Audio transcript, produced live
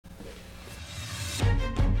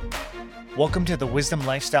Welcome to the Wisdom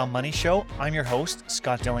Lifestyle Money Show. I'm your host,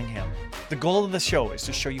 Scott Dillingham. The goal of the show is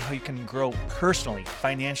to show you how you can grow personally,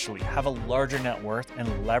 financially, have a larger net worth,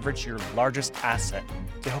 and leverage your largest asset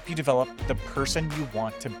to help you develop the person you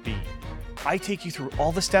want to be. I take you through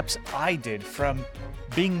all the steps I did from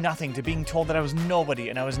being nothing to being told that I was nobody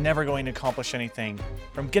and I was never going to accomplish anything,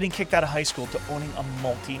 from getting kicked out of high school to owning a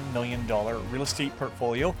multi-million-dollar real estate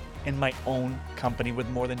portfolio in my own company with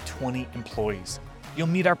more than 20 employees. You'll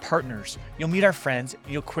meet our partners, you'll meet our friends,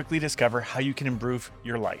 and you'll quickly discover how you can improve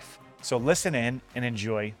your life. So listen in and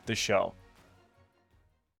enjoy the show.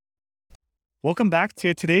 Welcome back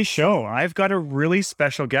to today's show. I've got a really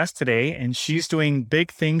special guest today, and she's doing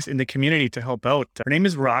big things in the community to help out. Her name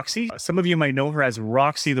is Roxi. Some of you might know her as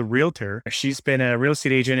Roxi the Realtor. She's been a real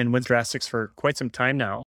estate agent in Windsor, Essex for quite some time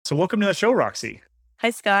now. So welcome to the show, Roxi.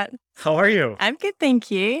 Hi, Scott. How are you? I'm good, thank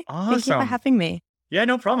you. Awesome. Thank you for having me. Yeah,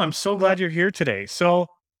 no problem. I'm so glad you're here today. So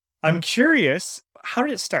I'm curious, how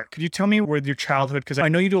did it start? Could you tell me with your childhood? Because I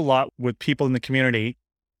know you do a lot with people in the community,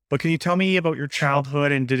 but can you tell me about your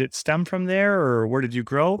childhood and did it stem from there or where did you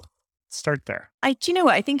grow? Start there. Do you know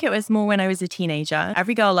what? I think it was more when I was a teenager.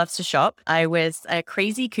 Every girl loves to shop. I was a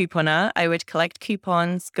crazy couponer. I would collect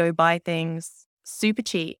coupons, go buy things super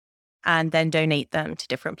cheap, and then donate them to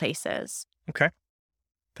different places. Okay.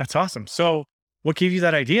 That's awesome. So what gave you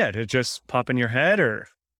that idea to just pop in your head or?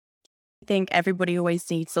 I think everybody always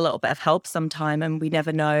needs a little bit of help sometime, and we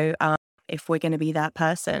never know if we're going to be that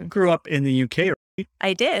person. Grew up in the UK, right?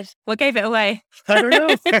 I did. What gave it away? I don't know.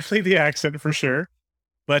 Definitely the accent for sure.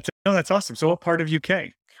 But no, that's awesome. So what part of UK?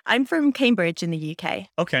 I'm from Cambridge in the UK.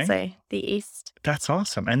 Okay. So the East. That's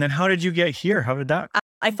awesome. And then how did you get here? How did that?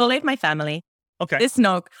 I followed my family. Okay.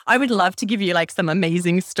 I would love to give you like some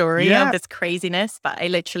amazing story of this craziness, but I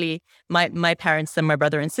literally, my parents and my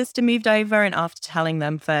brother and sister moved over, and after telling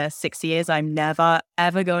them for 6 years, I'm never,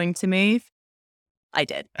 ever going to move, I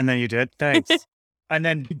did. And then you did? Thanks. And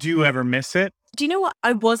then do you ever miss it? Do you know what?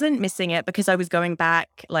 I wasn't missing it because I was going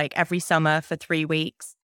back like every summer for 3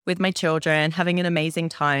 weeks with my children, having an amazing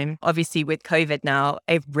time. Obviously with COVID now,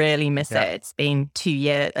 I really miss it. It's been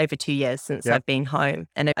over 2 years since I've been home.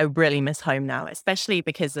 And I really miss home now, especially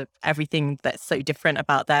because of everything that's so different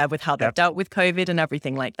about there with how they've dealt with COVID and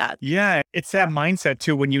everything like that. Yeah, it's that mindset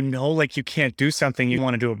too. When you know, like you can't do something, you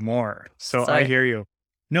want to do it more. So I hear you.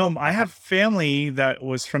 No, I have family that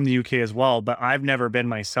was from the UK as well, but I've never been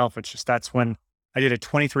myself. It's just, that's when I did a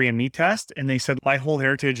 23andMe test and they said my whole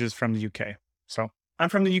heritage is from the UK. So I'm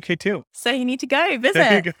from the UK too. So you need to go visit.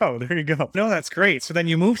 There you go. There you go. No, that's great. So then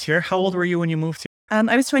you moved here. How old were you when you moved here?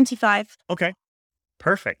 I was 25. Okay.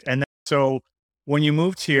 Perfect. And then, so when you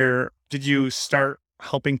moved here, did you start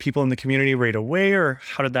helping people in the community right away or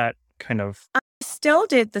how did that kind of? I still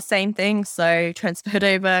did the same thing. So transferred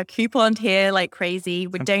over, couponed here like crazy,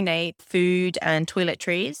 would donate food and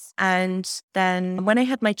toiletries. And then when I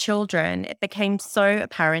had my children, it became so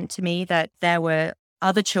apparent to me that there were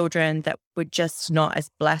other children that were just not as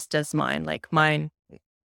blessed as mine. Like mine,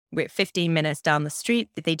 we're 15 minutes down the street.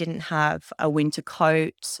 They didn't have a winter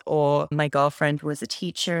coat, or my girlfriend was a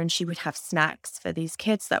teacher and she would have snacks for these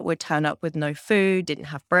kids that would turn up with no food, didn't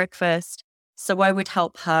have breakfast. So I would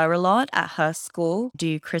help her a lot at her school,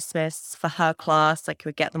 do Christmas for her class. I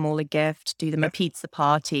could get them all a gift, do them a pizza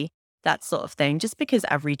party, that sort of thing. Just because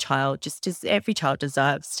every child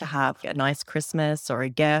deserves to have a nice Christmas or a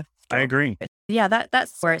gift. I agree. Yeah,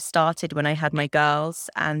 that's where it started when I had my girls.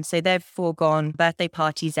 And so they've foregone birthday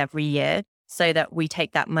parties every year so that we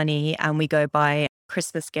take that money and we go buy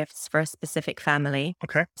Christmas gifts for a specific family.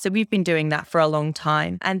 Okay. So we've been doing that for a long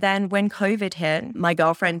time. And then when COVID hit, my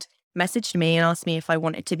girlfriend messaged me and asked me if I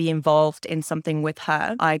wanted to be involved in something with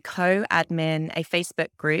her. I co-admin a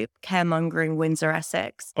Facebook group, Caremongering Windsor,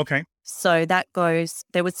 Essex. Okay. So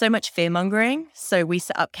there was so much fear-mongering. So we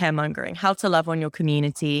set up Caremongering, how to love on your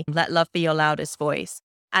community, let love be your loudest voice.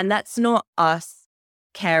 And that's not us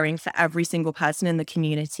caring for every single person in the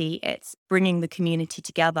community. It's bringing the community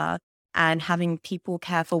together and having people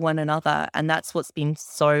care for one another. And that's what's been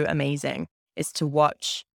so amazing, is to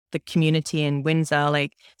watch the community in Windsor.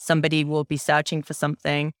 Like somebody will be searching for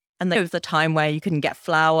something and there was a time where you couldn't get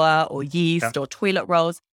flour or yeast or toilet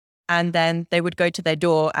rolls. And then they would go to their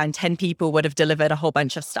door and 10 people would have delivered a whole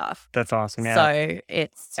bunch of stuff. That's awesome. Yeah.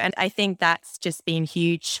 So and I think that's just been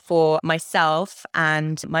huge for myself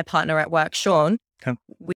and my partner at work, Sean. Okay.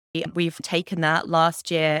 We've taken that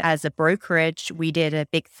last year as a brokerage. We did a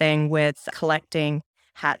big thing with collecting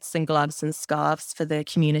hats and gloves and scarves for the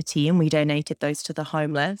community, and we donated those to the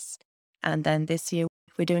homeless. And then this year,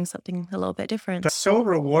 we're doing something a little bit different. That's so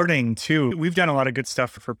rewarding too. We've done a lot of good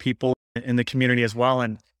stuff for people in the community as well.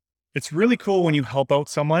 And it's really cool when you help out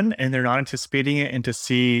someone and they're not anticipating it and to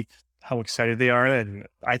see how excited they are. And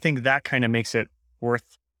I think that kind of makes it worth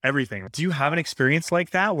everything. Do you have an experience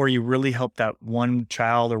like that where you really helped that one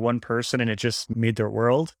child or one person and it just made their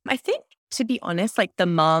world? I think, to be honest, like the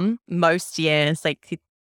mom, most years, like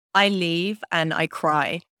I leave and I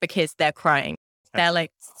cry because they're crying. They're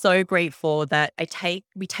like so grateful that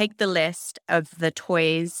we take the list of the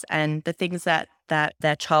toys and the things that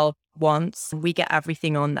their child wants. We get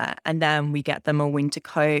everything on that, and then we get them a winter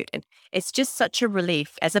coat. And it's just such a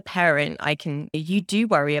relief. As a parent, you do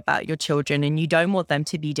worry about your children and you don't want them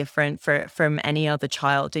to be different from any other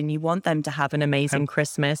child, and you want them to have an amazing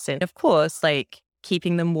Christmas. And of course, like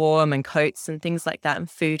keeping them warm and coats and things like that and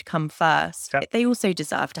food come first. Yep. They also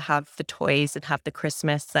deserve to have the toys and have the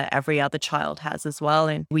Christmas that every other child has as well.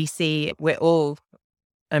 And we're all,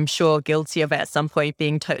 I'm sure, guilty of it at some point,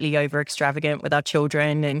 being totally over extravagant with our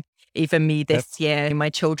children. And even me this year,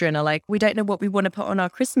 my children are like, we don't know what we want to put on our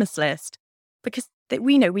Christmas list because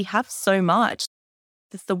we know we have so much.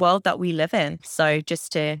 It's the world that we live in. So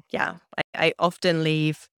I often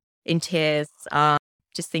leave in tears,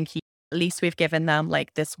 just thinking, at least we've given them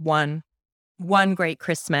like this one great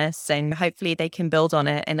Christmas, and hopefully they can build on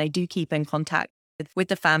it. And I do keep in contact with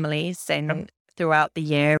the families and throughout the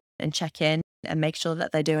year and check in and make sure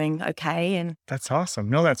that they're doing okay. And that's awesome.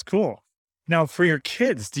 No, that's cool. Now, for your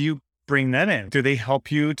kids, do you bring them in? Do they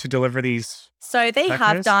help you to deliver these? So they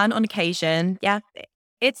have done on occasion. Yeah,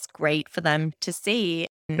 it's great for them to see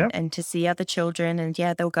and to see other children. And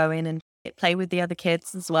they'll go in and play with the other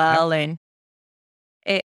kids as well. And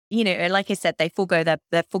like I said, they've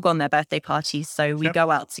forgone their birthday parties. So we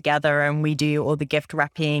go out together and we do all the gift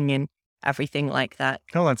wrapping and everything like that.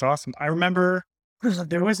 Oh, that's awesome. I remember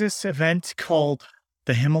there was this event called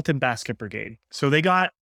the Hamilton Basket Brigade. So they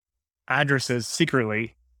got addresses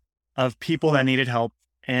secretly of people that needed help.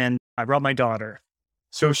 And I brought my daughter.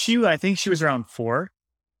 So I think she was around 4.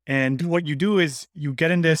 And what you do is you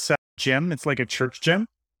get in this gym. It's like a church gym,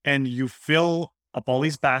 and you fill up all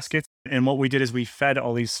these baskets. And what we did is we fed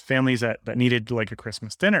all these families that needed like a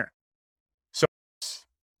Christmas dinner. So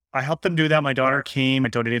I helped them do that. My daughter came, I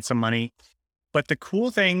donated some money. But the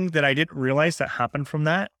cool thing that I didn't realize that happened from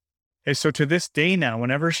that is, so to this day now,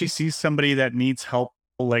 whenever she sees somebody that needs help,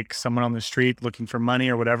 like someone on the street looking for money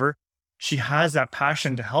or whatever, she has that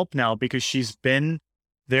passion to help now because she's been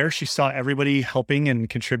there. She saw everybody helping and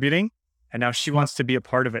contributing, and now she wants to be a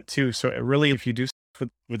part of it too. So it really, if you do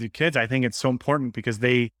with your kids, I think it's so important because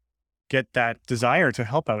they get that desire to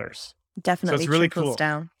help others. Definitely. So it's really cool.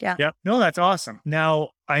 Down. Yeah. Yeah. No, that's awesome. Now,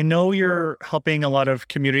 I know you're helping a lot of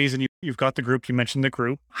communities and you've got the group. You mentioned the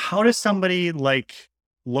group. How does somebody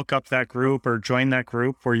look up that group or join that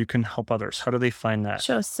group where you can help others? How do they find that?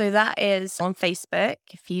 Sure. So that is on Facebook.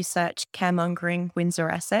 If you search Caremongering Windsor,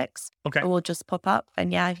 Essex, it will just pop up.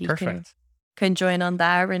 And you can join on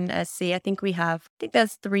there and see. I think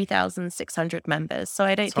there's 3,600 members. So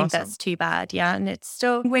I don't think that's too bad. Yeah. And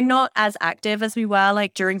we're not as active as we were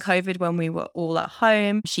like during COVID when we were all at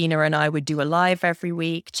home. Sheena and I would do a live every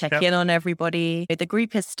week, check in on everybody. The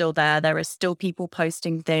group is still there. There are still people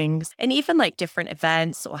posting things and even like different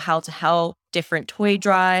events or how to help, different toy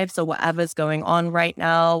drives or whatever's going on right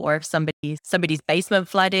now. Or if somebody's basement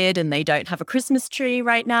flooded and they don't have a Christmas tree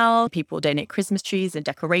right now, people donate Christmas trees and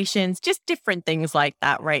decorations, just different things like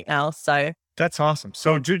that right now. So that's awesome.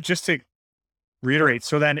 So just to reiterate,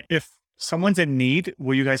 so then if someone's in need,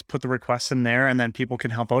 will you guys put the requests in there and then people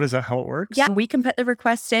can help out? Is that how it works? Yeah, we can put the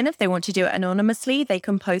requests in. If they want to do it anonymously, they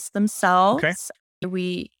can post themselves.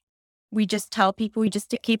 Okay. We just tell people just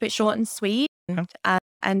to keep it short and sweet.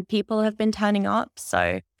 And people have been turning up.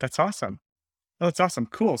 So that's awesome. Oh, that's awesome.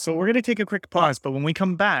 Cool. So we're going to take a quick pause, but when we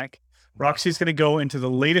come back, Roxy's going to go into the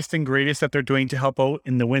latest and greatest that they're doing to help out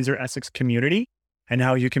in the Windsor Essex community and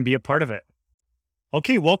how you can be a part of it.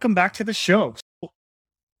 Okay, welcome back to the show.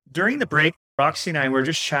 During the break, Roxy and I were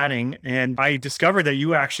just chatting, and I discovered that you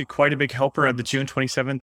were actually quite a big helper at the June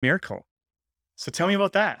 27th miracle. So tell me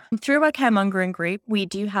about that. Through our caremongering group, we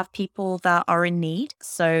do have people that are in need.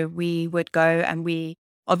 So we would go and we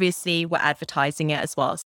obviously were advertising it as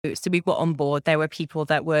well. So we were on board. There were people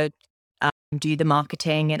that would do the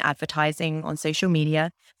marketing and advertising on social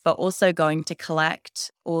media, but also going to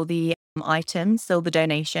collect all the items, all the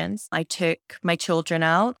donations. I took my children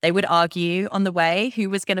out. They would argue on the way who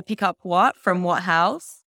was going to pick up what from what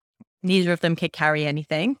house. Neither of them could carry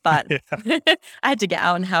anything, but I had to get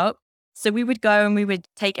out and help. So we would go and we would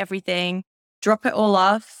take everything, drop it all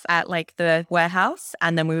off at like the warehouse,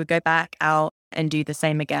 and then we would go back out and do the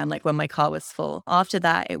same again, like when my car was full. After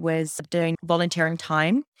that, it was doing volunteering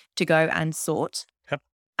time to go and sort. Yep.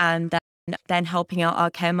 And then then helping out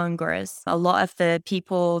our caremongers. A lot of the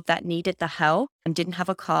people that needed the help and didn't have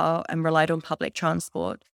a car and relied on public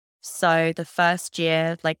transport. So the first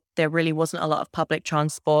year, like there really wasn't a lot of public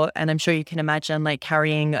transport. And I'm sure you can imagine like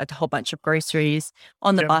carrying a whole bunch of groceries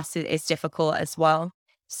on the bus is difficult as well.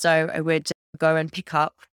 So I would go and pick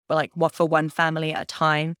up like what for one family at a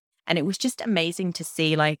time. And it was just amazing to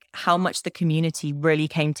see like how much the community really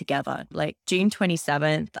came together. Like June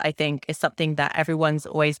 27th, I think is something that everyone's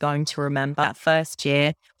always going to remember. That first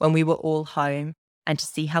year when we were all home and to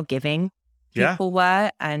see how giving people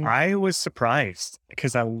were. And I was surprised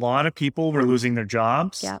because a lot of people were losing their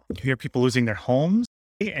jobs. You hear people losing their homes.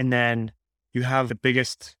 And then you have the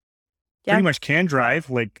biggest pretty much can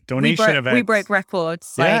drive like donation events. We broke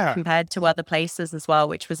records like compared to other places as well,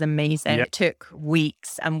 which was amazing. It took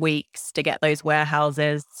weeks and weeks to get those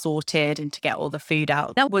warehouses sorted and to get all the food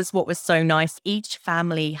out. That was what was so nice. Each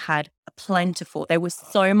family had a plentiful. There was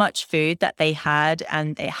so much food that they had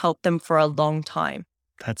and it helped them for a long time.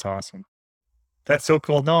 That's awesome. That's so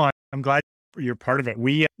cool. No, I'm glad you're part of it.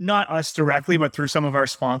 We, not us directly, but through some of our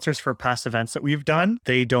sponsors for past events that we've done,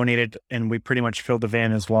 they donated and we pretty much filled the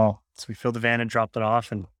van as well. So we filled the van and dropped it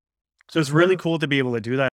off. And so it's really cool to be able to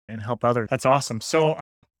do that and help others. That's awesome. So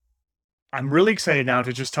I'm really excited now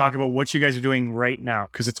to just talk about what you guys are doing right now,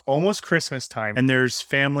 because it's almost Christmas time and there's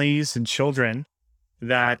families and children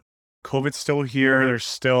that COVID's still here. There's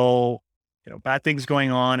still, bad things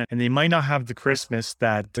going on and they might not have the Christmas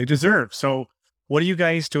that they deserve. So what are you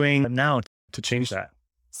guys doing now to change that?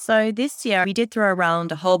 So this year we did throw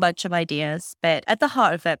around a whole bunch of ideas, but at the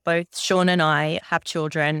heart of it, both Sean and I have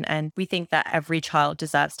children and we think that every child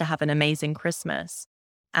deserves to have an amazing Christmas.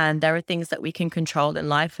 And there are things that we can control in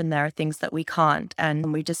life and there are things that we can't.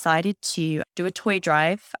 And we decided to do a toy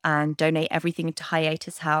drive and donate everything to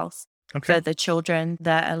Hiatus House for the children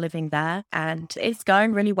that are living there. And it's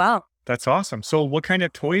going really well. That's awesome. So what kind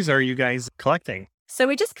of toys are you guys collecting? So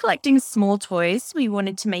we're just collecting small toys. We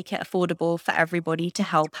wanted to make it affordable for everybody to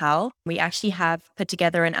help out. We actually have put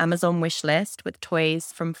together an Amazon wish list with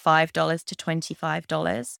toys from $5 to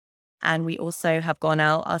 $25. And we also have gone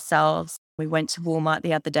out ourselves. We went to Walmart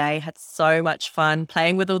the other day, had so much fun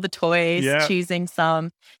playing with all the toys, choosing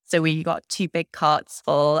some. So we got 2 big carts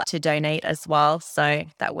full to donate as well. So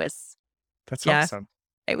that's awesome.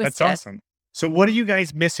 It was That's awesome. So what are you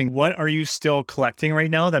guys missing? What are you still collecting right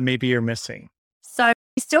now that maybe you're missing? So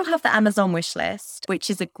we still have the Amazon wish list, which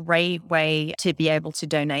is a great way to be able to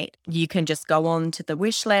donate. You can just go on to the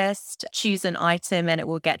wish list, choose an item, and it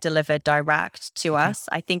will get delivered direct to us.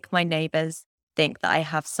 I think my neighbors think that I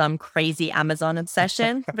have some crazy Amazon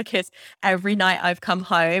obsession because every night I've come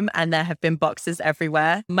home and there have been boxes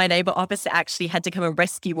everywhere. My neighbor opposite actually had to come and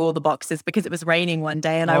rescue all the boxes because it was raining one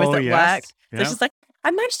day and I was at work. So she's like,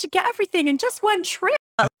 I managed to get everything in just one trip.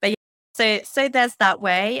 But So there's that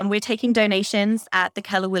way. And we're taking donations at the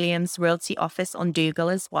Keller Williams Realty office on Dougal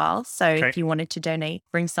as well. So if you wanted to donate,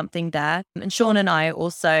 bring something there. And Sean and I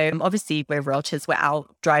also, obviously we're realtors, we're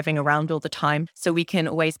out driving around all the time. So we can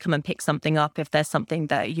always come and pick something up if there's something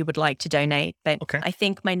that you would like to donate. But I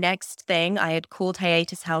think my next thing, I had called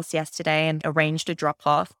Hiatus House yesterday and arranged a drop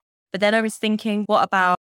off. But then I was thinking, what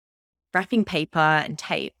about wrapping paper and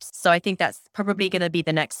tapes? So I think that's probably going to be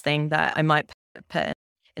the next thing that I might put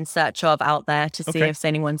in search of out there to see if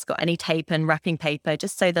anyone's got any tape and wrapping paper,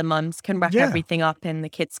 just so the mums can wrap everything up and the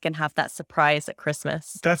kids can have that surprise at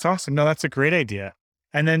Christmas. That's awesome. No, that's a great idea.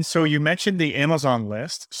 And then, so you mentioned the Amazon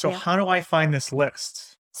list. So how do I find this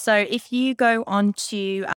list? So if you go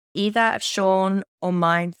onto either Sean or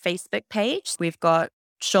mine Facebook page, we've got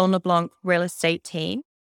Sean LeBlanc Real Estate Team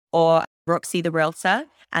or Roxi the Realtor,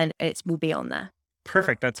 and it will be on there.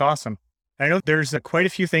 Perfect. That's awesome. I know there's quite a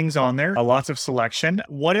few things on there, lots of selection.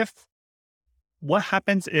 What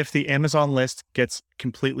happens if the Amazon list gets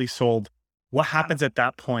completely sold? What happens at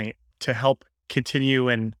that point to help continue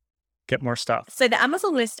and get more stuff? So the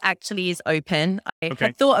Amazon list actually is open. I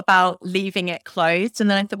had thought about leaving it closed, and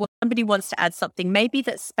then I thought, well, somebody wants to add something maybe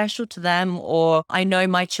that's special to them, or I know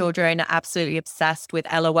my children are absolutely obsessed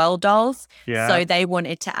with LOL dolls. So they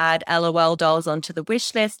wanted to add LOL dolls onto the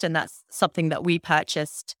wish list, and that's something that we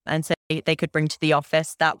purchased. And so they could bring to the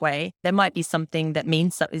office that way. There might be something that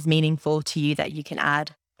is meaningful to you that you can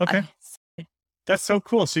add. That's so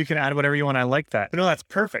cool. So you can add whatever you want. I like that. No, that's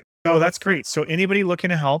perfect. Oh, that's great. So anybody looking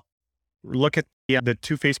to help, look at the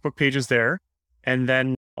 2 Facebook pages there, and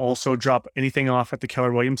then also drop anything off at the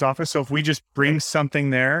Keller Williams office. So if we just bring something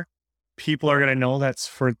there, people are going to know that's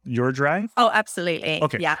for your drive? Oh, absolutely.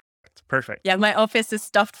 Yeah. Perfect. Yeah, my office is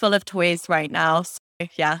stuffed full of toys right now. So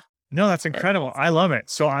No, that's incredible. I love it.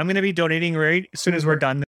 So I'm going to be donating right as soon as we're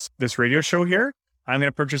done this radio show here. I'm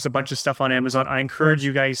going to purchase a bunch of stuff on Amazon. I encourage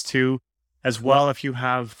you guys to as well if you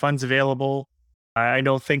have funds available. I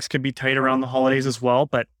know things could be tight around the holidays as well,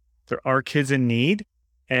 but there are kids in need.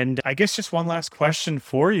 And I guess just one last question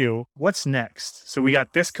for you. What's next? So we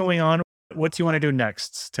got this going on. What do you want to do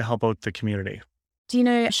next to help out the community? Do you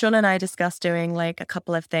know, Sean and I discussed doing like a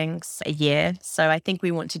couple of things a year. So I think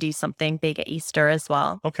we want to do something big at Easter as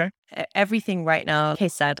well. Okay. Everything right now, like I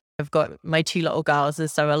said, I've got my 2 little girls.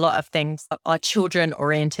 So a lot of things are children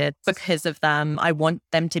oriented because of them. I want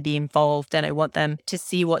them to be involved and I want them to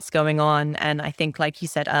see what's going on. And I think, like you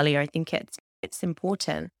said earlier, I think it's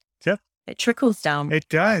important. Yep. It trickles down. It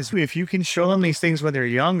does. If you can show them these things when they're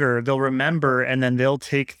younger, they'll remember and then they'll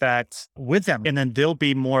take that with them and then they'll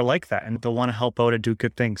be more like that and they'll want to help out and do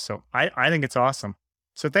good things. So I think it's awesome.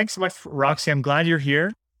 So thanks so much, Roxi. I'm glad you're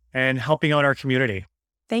here and helping out our community.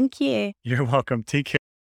 Thank you. You're welcome. Take care.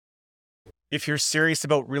 If you're serious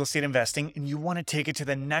about real estate investing and you want to take it to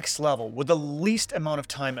the next level with the least amount of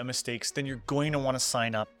time and mistakes, then you're going to want to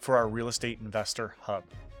sign up for our Real Estate Investor Hub.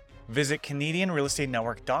 Visit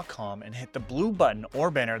CanadianRealEstateNetwork.com and hit the blue button or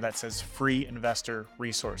banner that says Free Investor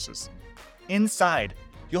Resources. Inside,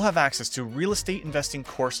 you'll have access to real estate investing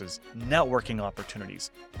courses, networking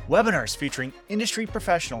opportunities, webinars featuring industry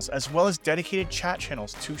professionals, as well as dedicated chat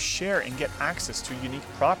channels to share and get access to unique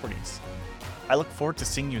properties. I look forward to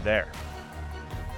seeing you there.